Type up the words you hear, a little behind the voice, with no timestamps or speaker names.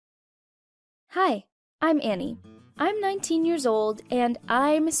Hi, I'm Annie. I'm 19 years old, and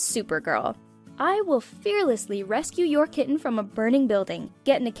I'm Supergirl. I will fearlessly rescue your kitten from a burning building,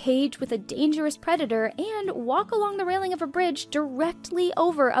 get in a cage with a dangerous predator, and walk along the railing of a bridge directly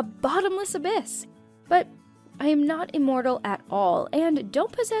over a bottomless abyss. But I am not immortal at all, and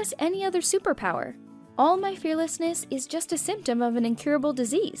don't possess any other superpower. All my fearlessness is just a symptom of an incurable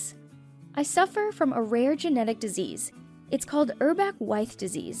disease. I suffer from a rare genetic disease. It's called Urbach-Wiethe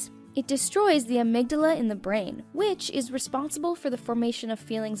disease. It destroys the amygdala in the brain, which is responsible for the formation of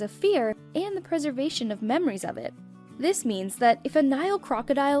feelings of fear and the preservation of memories of it. This means that if a Nile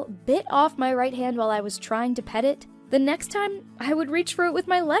crocodile bit off my right hand while I was trying to pet it, the next time I would reach for it with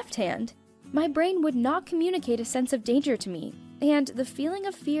my left hand. My brain would not communicate a sense of danger to me, and the feeling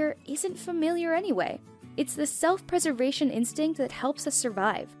of fear isn't familiar anyway. It's the self-preservation instinct that helps us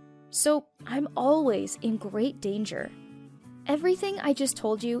survive. So I'm always in great danger. Everything I just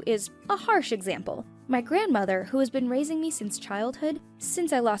told you is a harsh example. My grandmother, who has been raising me since childhood,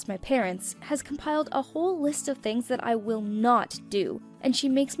 since I lost my parents, has compiled a whole list of things that I will not do, and she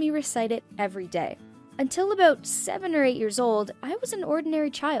makes me recite it every day. Until about 7 or 8 years old, I was an ordinary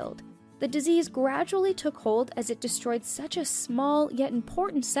child. The disease gradually took hold as it destroyed such a small yet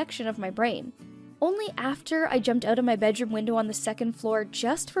important section of my brain. Only after I jumped out of my bedroom window on the second floor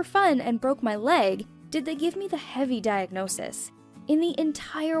just for fun and broke my leg did they give me the heavy diagnosis. In the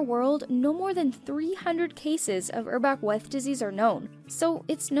entire world, no more than 300 cases of Urbach-Wiethe disease are known, so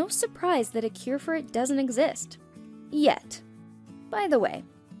it's no surprise that a cure for it doesn't exist. Yet. By the way,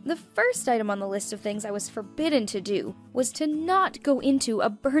 the first item on the list of things I was forbidden to do was to not go into a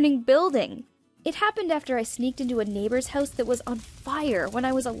burning building. It happened after I sneaked into a neighbor's house that was on fire when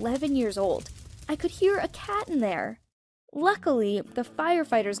I was 11 years old. I could hear a cat in there. Luckily, the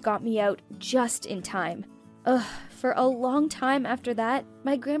firefighters got me out just in time. For a long time after that,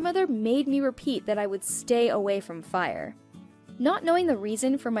 my grandmother made me repeat that I would stay away from fire. Not knowing the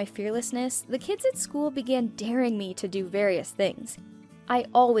reason for my fearlessness, the kids at school began daring me to do various things. I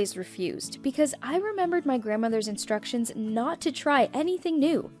always refused because I remembered my grandmother's instructions not to try anything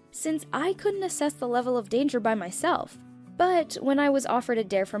new, since I couldn't assess the level of danger by myself. But when I was offered a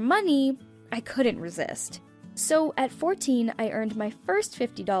dare for money, I couldn't resist. So at 14, I earned my first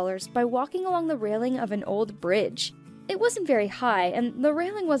 $50 by walking along the railing of an old bridge. It wasn't very high, and the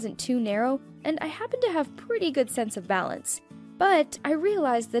railing wasn't too narrow, and I happened to have pretty good sense of balance. But I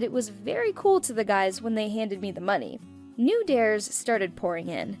realized that it was very cool to the guys when they handed me the money. New dares started pouring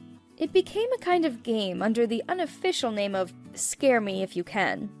in. It became a kind of game under the unofficial name of Scare Me If You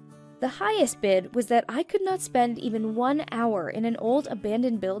Can. The highest bid was that I could not spend even 1 hour in an old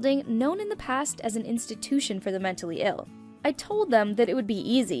abandoned building known in the past as an institution for the mentally ill. I told them that it would be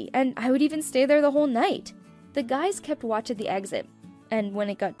easy, and I would even stay there the whole night. The guys kept watch at the exit, and when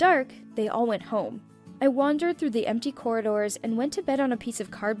it got dark, they all went home. I wandered through the empty corridors and went to bed on a piece of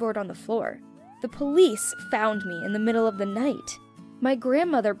cardboard on the floor. The police found me in the middle of the night. My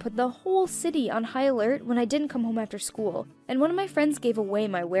grandmother put the whole city on high alert when I didn't come home after school, and one of my friends gave away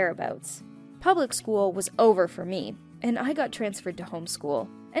my whereabouts. Public school was over for me, and I got transferred to homeschool,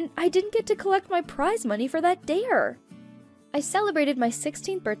 and I didn't get to collect my prize money for that dare. I celebrated my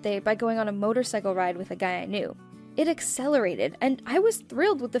 16th birthday by going on a motorcycle ride with a guy I knew. It accelerated, and I was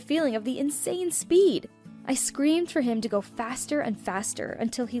thrilled with the feeling of the insane speed. I screamed for him to go faster and faster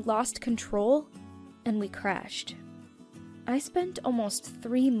until he lost control, and we crashed. I spent almost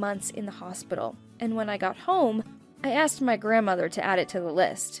 3 months in the hospital, and when I got home, I asked my grandmother to add it to the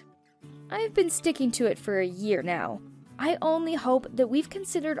list. I've been sticking to it for a year now. I only hope that we've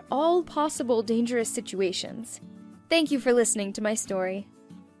considered all possible dangerous situations. Thank you for listening to my story.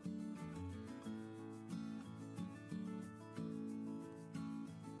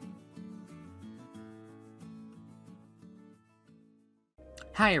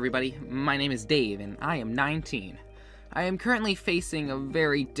 Hi everybody, my name is Dave and I am 19. I am currently facing a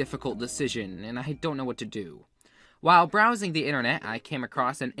very difficult decision and I don't know what to do. While browsing the internet, I came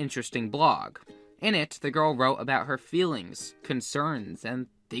across an interesting blog. In it, the girl wrote about her feelings, concerns, and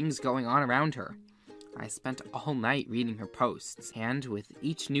things going on around her. I spent all night reading her posts, and with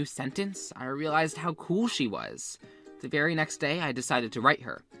each new sentence, I realized how cool she was. The very next day, I decided to write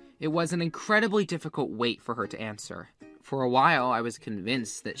her. It was an incredibly difficult wait for her to answer. For a while, I was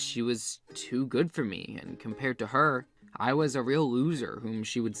convinced that she was too good for me, and compared to her, I was a real loser whom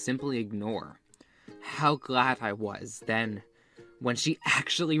she would simply ignore. How glad I was, then, when she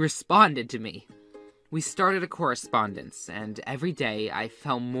actually responded to me. We started a correspondence, and every day I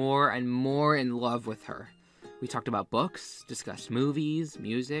fell more and more in love with her. We talked about books, discussed movies,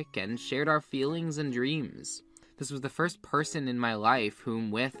 music, and shared our feelings and dreams. This was the first person in my life whom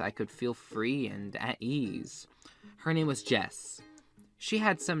with I could feel free and at ease. Her name was Jess. She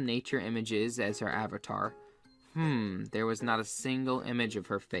had some nature images as her avatar. There was not a single image of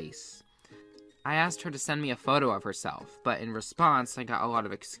her face. I asked her to send me a photo of herself, but in response I got a lot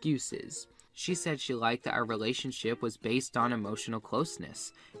of excuses. She said she liked that our relationship was based on emotional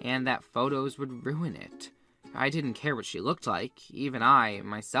closeness, and that photos would ruin it. I didn't care what she looked like. Even I,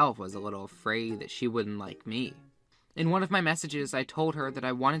 myself, was a little afraid that she wouldn't like me. In one of my messages, I told her that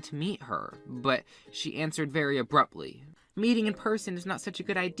I wanted to meet her, but she answered very abruptly. Meeting in person is not such a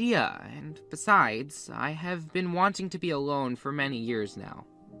good idea, and besides, I have been wanting to be alone for many years now.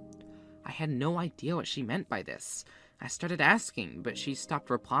 I had no idea what she meant by this. I started asking, but she stopped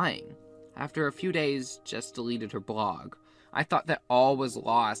replying. After a few days, Jess deleted her blog. I thought that all was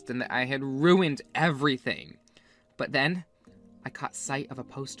lost and that I had ruined everything. But then, I caught sight of a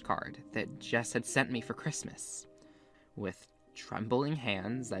postcard that Jess had sent me for Christmas. With trembling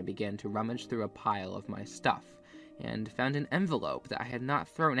hands, I began to rummage through a pile of my stuff and found an envelope that I had not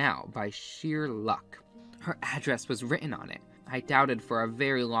thrown out by sheer luck. Her address was written on it. I doubted for a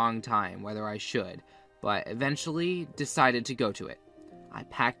very long time whether I should, but eventually decided to go to it. I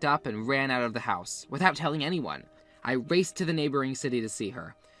packed up and ran out of the house, without telling anyone. I raced to the neighboring city to see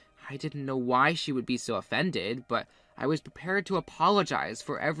her. I didn't know why she would be so offended, but I was prepared to apologize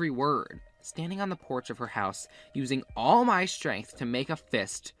for every word. Standing on the porch of her house, using all my strength to make a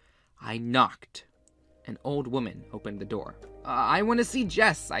fist, I knocked. An old woman opened the door. I want to see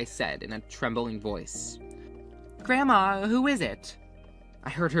Jess," I said in a trembling voice. "Grandma, who is it?"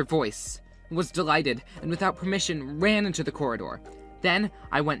 I heard her voice, was delighted, and without permission ran into the corridor. Then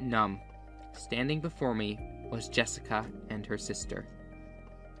I went numb. Standing before me was Jessica and her sister.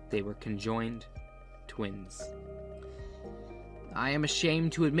 They were conjoined twins. I am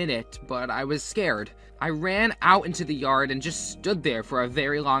ashamed to admit it, but I was scared. I ran out into the yard and just stood there for a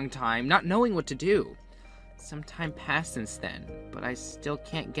very long time, not knowing what to do. Some time passed since then, but I still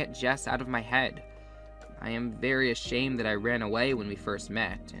can't get Jess out of my head. I am very ashamed that I ran away when we first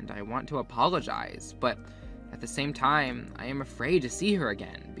met, and I want to apologize, but at the same time, I am afraid to see her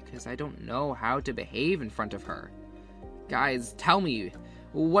again, because I don't know how to behave in front of her. Guys, tell me,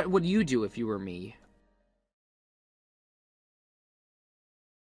 what would you do if you were me?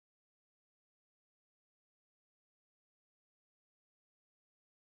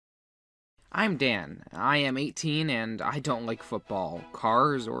 I'm Dan. I am 18 and I don't like football,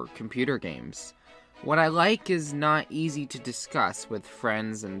 cars, or computer games. What I like is not easy to discuss with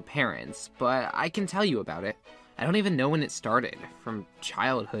friends and parents, but I can tell you about it. I don't even know when it started. From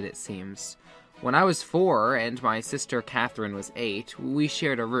childhood, it seems. When I was 4 and my sister Catherine was 8, we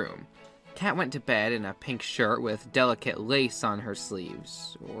shared a room. Kat went to bed in a pink shirt with delicate lace on her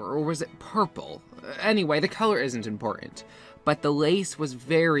sleeves. Or was it purple? Anyway, the color isn't important. But the lace was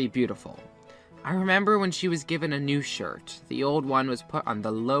very beautiful. I remember when she was given a new shirt. The old one was put on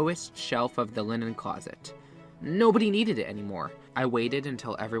the lowest shelf of the linen closet. Nobody needed it anymore. I waited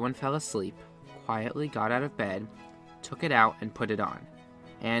until everyone fell asleep, quietly got out of bed, took it out, and put it on.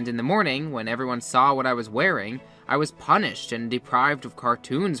 And in the morning, when everyone saw what I was wearing, I was punished and deprived of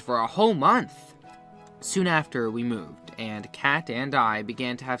cartoons for a whole month. Soon after, we moved, and Kat and I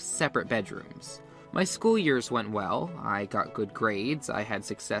began to have separate bedrooms. My school years went well. I got good grades, I had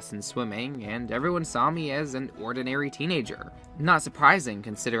success in swimming, and everyone saw me as an ordinary teenager. Not surprising,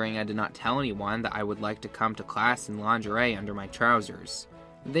 considering I did not tell anyone that I would like to come to class in lingerie under my trousers.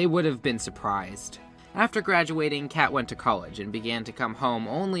 They would have been surprised. After graduating, Kat went to college and began to come home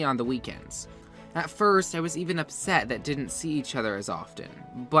only on the weekends. At first, I was even upset that didn't see each other as often,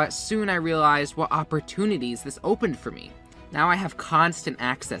 but soon I realized what opportunities this opened for me. Now I have constant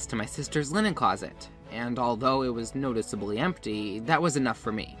access to my sister's linen closet, and although it was noticeably empty, that was enough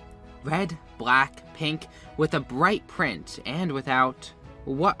for me. Red, black, pink, with a bright print, and without...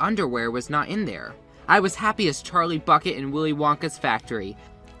 what underwear was not in there? I was happy as Charlie Bucket in Willy Wonka's factory.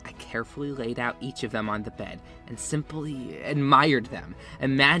 I carefully laid out each of them on the bed, and simply admired them,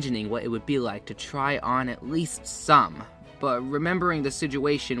 imagining what it would be like to try on at least some. But remembering the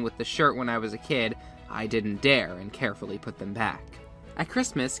situation with the shirt when I was a kid, I didn't dare and carefully put them back. At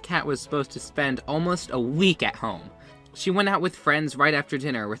Christmas, Kat was supposed to spend almost a week at home. She went out with friends right after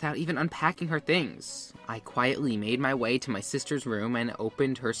dinner without even unpacking her things. I quietly made my way to my sister's room and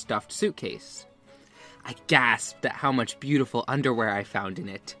opened her stuffed suitcase. I gasped at how much beautiful underwear I found in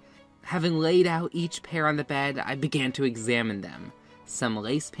it. Having laid out each pair on the bed, I began to examine them. Some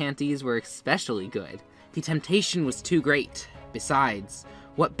lace panties were especially good. The temptation was too great. Besides,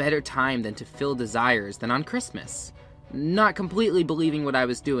 what better time than to fill desires than on Christmas? Not completely believing what I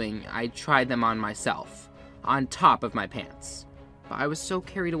was doing, I tried them on myself. on top of my pants. But I was so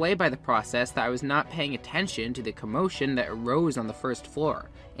carried away by the process that I was not paying attention to the commotion that arose on the first floor.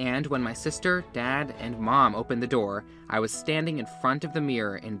 And when my sister, dad, and mom opened the door, I was standing in front of the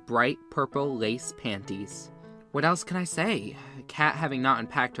mirror in bright purple lace panties. What else can I say? Kat, having not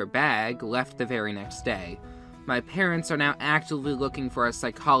unpacked her bag, left the very next day. My parents are now actively looking for a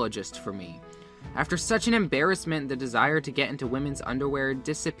psychologist for me. After such an embarrassment, the desire to get into women's underwear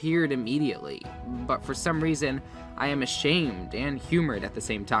disappeared immediately, but for some reason, I am ashamed and humored at the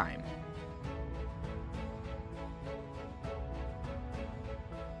same time.